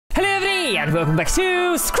Hey, and welcome back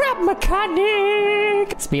to Scrap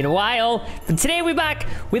Mechanic. It's been a while, but today we're back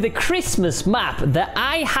with a Christmas map that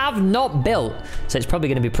I have not built, so it's probably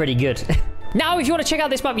going to be pretty good. Now, if you want to check out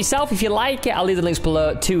this map yourself, if you like it, I'll leave the links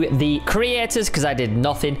below to the creators, because I did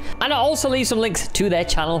nothing. And I'll also leave some links to their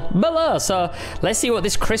channel below. So let's see what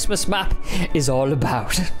this Christmas map is all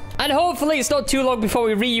about. And hopefully it's not too long before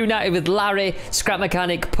we reunite with Larry. Scrap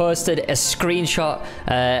Mechanic posted a screenshot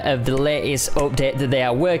of the latest update that they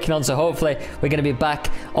are working on. So hopefully we're going to be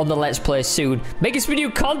back on the Let's Play soon, making some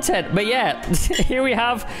new content. But yeah, here we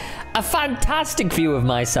have a fantastic view of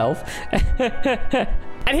myself.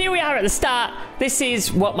 And here we are at the start. This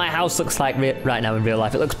is what my house looks like right now in real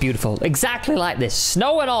life. It looks beautiful. Exactly like this.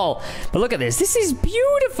 Snow and all. But look at this. This is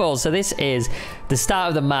beautiful. So this is the start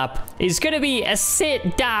of the map. It's going to be a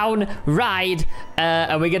sit-down ride.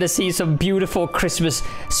 And we're going to see some beautiful Christmas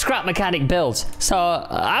Scrap Mechanic builds. So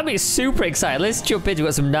I'm super excited. Let's jump into it.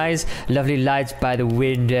 Got some nice, lovely lights by the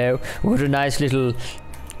window. What a nice little...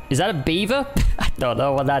 Is that a beaver? I don't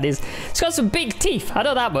know what that is. It's got some big teeth. I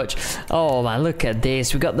know that much. Oh, man, look at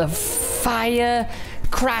this. We've got the fire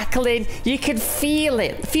crackling. You can feel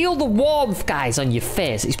it. Feel the warmth, guys, on your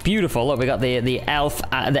face. It's beautiful. Look, we got the elf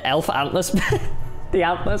antlers. The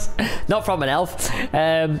antlers. Not from an elf.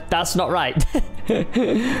 That's not right.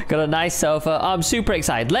 Got a nice sofa. Oh, I'm super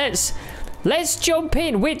excited. Let's jump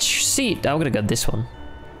in. Which seat? I'm going to go this one.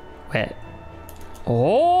 Wait.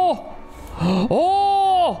 Oh!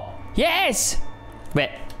 Oh! Yes! Wait,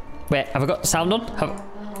 have I got sound on?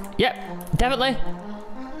 Yep, definitely.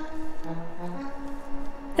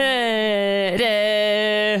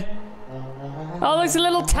 Oh, there's a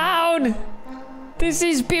little town. This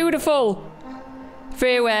is beautiful.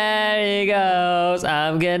 Everywhere he goes,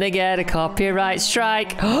 I'm gonna get a copyright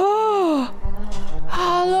strike. Oh,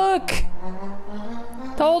 look.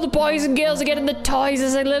 All the boys and girls are getting the toys.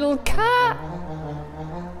 There's a little cat.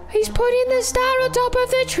 He's putting the star on top of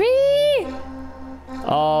the tree.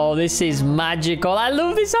 Oh, this is magical. I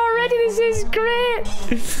love this already. This is great.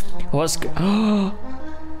 What's...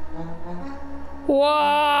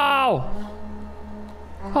 Wow.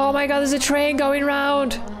 Oh my God, there's a train going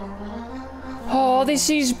round. Oh, this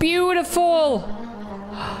is beautiful.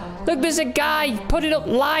 Look, there's a guy putting up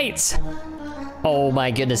lights. Oh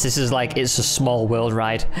my goodness, this is like It's a Small World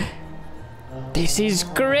ride. This is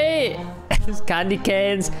great. There's candy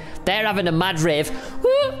canes. They're having a mad rave. Ooh,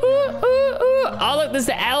 ooh, ooh, ooh. Oh, look, there's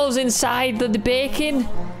the elves inside. They're baking.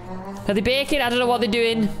 Are they baking? I don't know what they're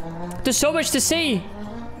doing. There's so much to see.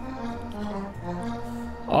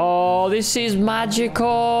 Oh, this is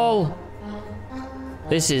magical.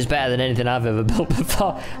 This is better than anything I've ever built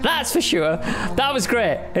before. That's for sure. That was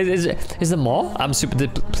great. Is there more? I'm super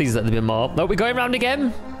pleased that there'll be more. No, we're going round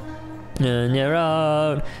again. On your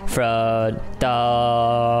own front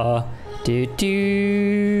door.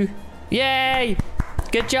 Do. Yay!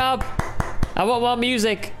 Good job. I want more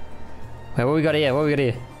music. Wait, what we got here?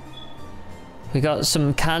 We got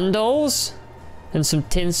some candles and some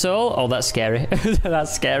tinsel. Oh, that's scary.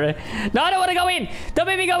 That's scary. No, I don't want to go in. Don't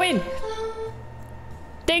make me go in.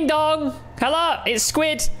 Ding dong. Hello, it's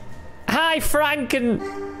Squid. Hi, Frank and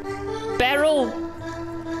Beryl.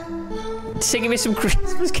 Singing me some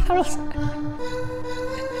Christmas carols.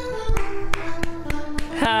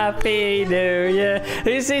 Happy New Year.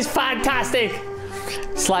 This is fantastic.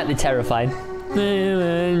 Slightly terrifying.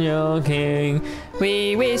 Your king.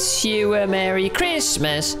 We wish you a Merry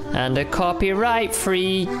Christmas and a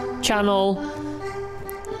copyright-free channel.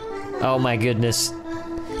 Oh my goodness.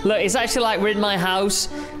 Look, it's actually like we're in my house.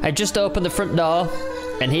 I just opened the front door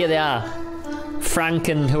and here they are. Frank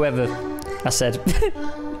and whoever I said.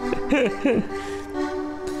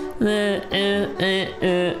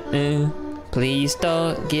 Please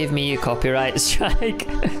don't give me a copyright strike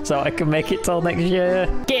so I can make it till next year.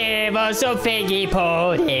 Give us some figgy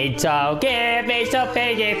pudding, so give me some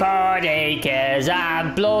figgy pudding, cause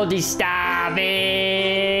I'm bloody starving.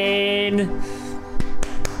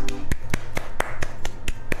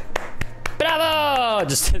 Bravo!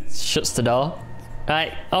 Just shuts the door.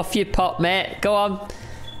 Right, off you pop, mate. Go on.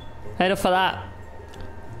 Enough of that.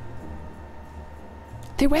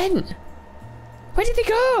 They went. Where did they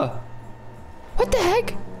go? What the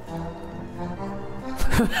heck?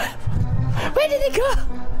 Where did they go?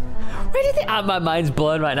 Where did they... Ah, my mind's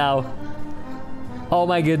blown right now. Oh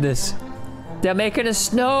my goodness. They're making a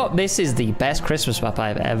snow... This is the best Christmas map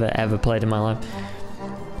I've ever played in my life.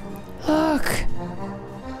 Look.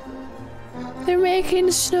 They're making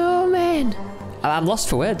snowmen. I'm lost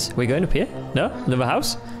for words. We're going up here? No? Another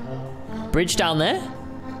house? Bridge down there?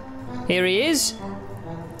 Here he is.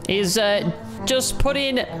 He's just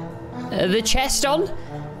putting the chest on.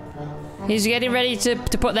 He's getting ready to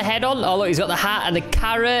put the head on. Oh, look, he's got the hat and the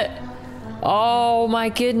carrot. Oh, my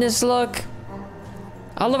goodness, look.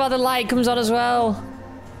 I love how the light comes on as well.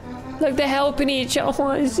 Look, they're helping each other.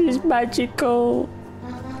 Oh, this is magical.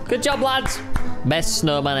 Good job, lads. Best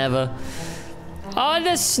snowman ever. Oh,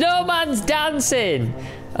 the snowman's dancing.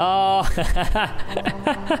 Oh.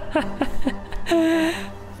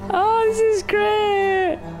 Oh, this is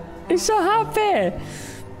great. He's so happy.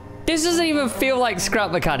 This doesn't even feel like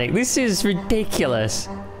Scrap Mechanic. This is ridiculous.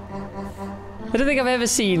 I don't think I've ever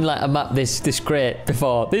seen like a map this great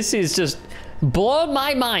before. This is just blown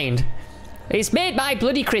my mind. It's made my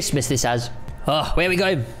bloody Christmas, this has. Oh, where are we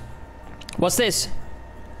going? What's this?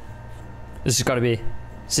 This has got to be...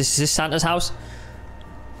 Is this Santa's house?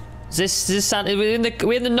 Is this Santa? We're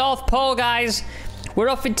in the North Pole, guys. We're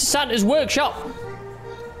off into Santa's workshop.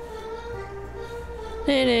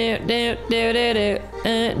 That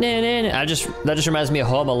just reminds me of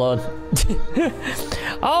Home Alone.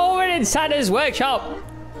 Oh, we're in Santa's workshop.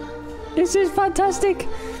 This is fantastic.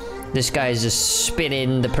 This guy is just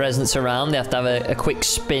spinning the presents around. They have to have a quick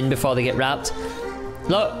spin before they get wrapped.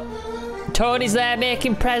 Look, Tony's there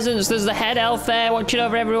making presents. There's the head elf there watching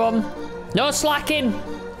over everyone. No slacking.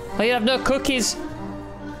 Oh, you have no cookies.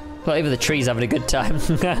 Not even the tree's having a good time.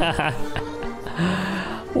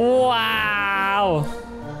 Wow.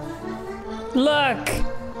 Look.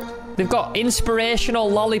 They've got inspirational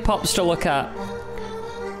lollipops to look at.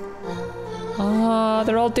 Oh,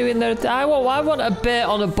 they're all doing their... I want a bit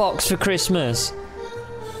on a box for Christmas.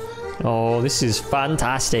 Oh, this is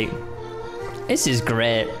fantastic. This is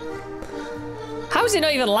great. How is it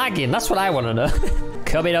not even lagging? That's what I want to know.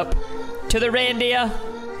 Coming up to the reindeer.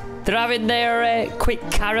 They're having their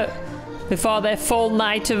quick carrot before their full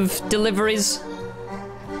night of deliveries.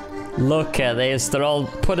 Look at this. They're all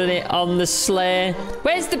putting it on the sleigh.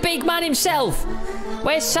 Where's the big man himself?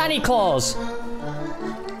 Where's Santa Claus?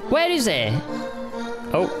 Where is he?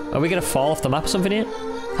 Oh, are we going to fall off the map or something here?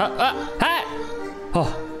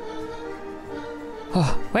 Oh.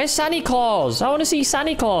 Oh, where's Santa Claus? I want to see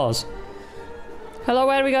Santa Claus. Hello,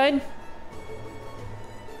 where are we going?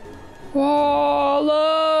 Whoa,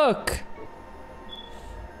 look!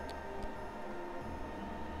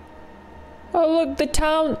 Oh, look, the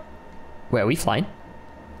town. Where are we flying?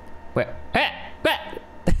 Where?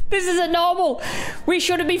 This isn't normal. We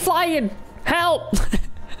shouldn't be flying. Help!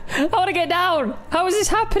 I want to get down. How is this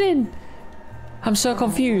happening? I'm so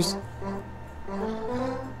confused.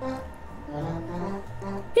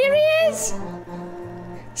 Here he is.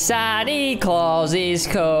 Santa Claus is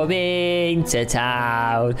coming to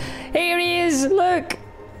town. Here he is. Look.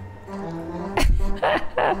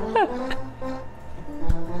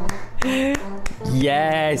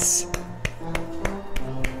 Yes.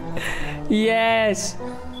 Yes.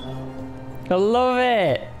 I love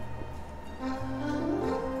it.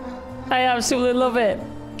 I absolutely love it.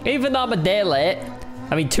 Even though I'm a day late,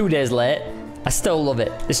 I mean 2 days late, I still love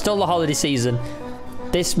it. It's still the holiday season.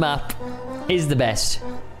 This map is the best.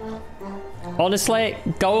 Honestly,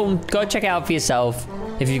 go check it out for yourself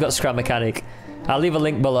if you've got Scrap Mechanic. I'll leave a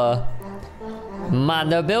link below. Man,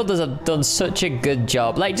 the builders have done such a good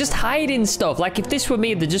job. Like, just hiding stuff. Like, if this were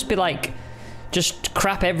me, there'd just be, like, just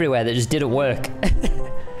crap everywhere that just didn't work.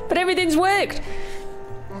 But everything's worked.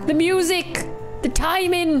 The music, the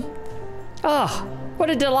timing. Oh, what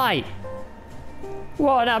a delight.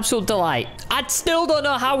 What an absolute delight. I still don't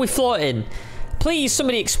know how we're floating. Please,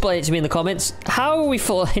 somebody explain it to me in the comments. How are we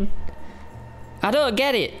floating? I don't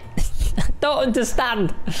get it. I don't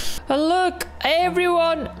understand. And look,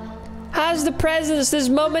 everyone has the presents. There's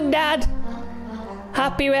mum and dad.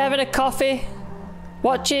 Happy we're having a coffee.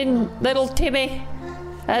 Watching little Timmy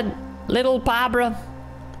and little Barbara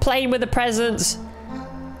playing with the presents.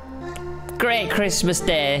 Great Christmas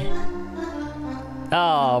day.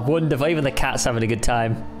 Oh, wonderful. Even the cat's having a good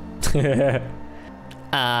time.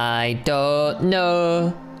 I don't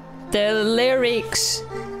know the lyrics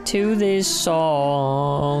to this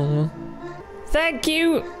song. Thank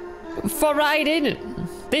you for riding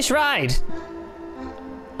this ride.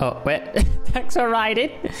 Oh, wait. Thanks for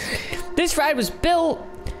riding. This ride was built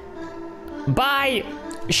by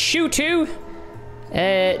Shutu,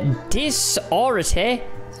 Disority,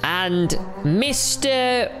 and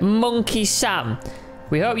Mr. Monkey Sam.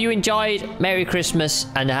 We hope you enjoyed. Merry Christmas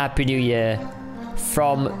and a Happy New Year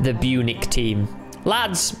from the Bunic team.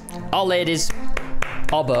 Lads, or ladies,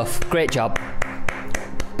 or both, great job.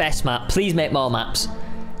 Best map. Please make more maps.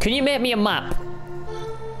 Can you make me a map?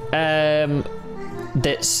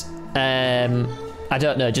 That's, I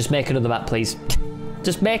don't know. Just make another map, please.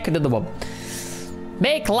 Just make another one.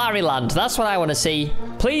 Make Larryland. That's what I want to see.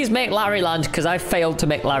 Please make Larry Land, because I failed to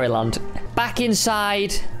make Larry Land. Back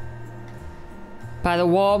inside by the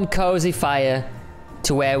warm, cozy fire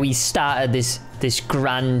to where we started this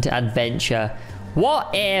grand adventure.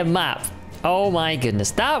 What a map. Oh my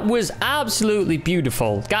goodness, that was absolutely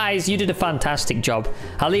beautiful. Guys, you did a fantastic job.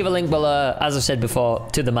 I'll leave a link below, as I've said before,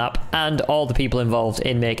 to the map and all the people involved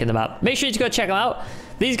in making the map. Make sure to go check them out.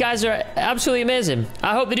 These guys are absolutely amazing.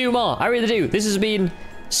 I hope they do more. I really do. This has been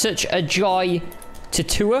such a joy to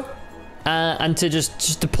tour and to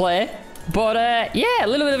just to play. But yeah, a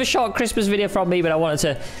little bit of a short Christmas video from me, but I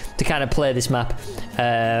wanted to kind of play this map.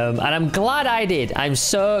 And I'm glad I did. I'm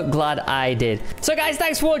so glad I did. So guys,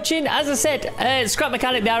 thanks for watching. As I said, Scrap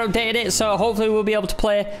Mechanic, they are updated it, so hopefully we'll be able to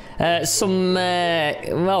play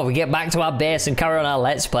well, we get back to our base and carry on our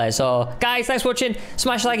Let's Play. So guys, thanks for watching.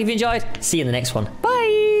 Smash a like if you enjoyed. See you in the next one.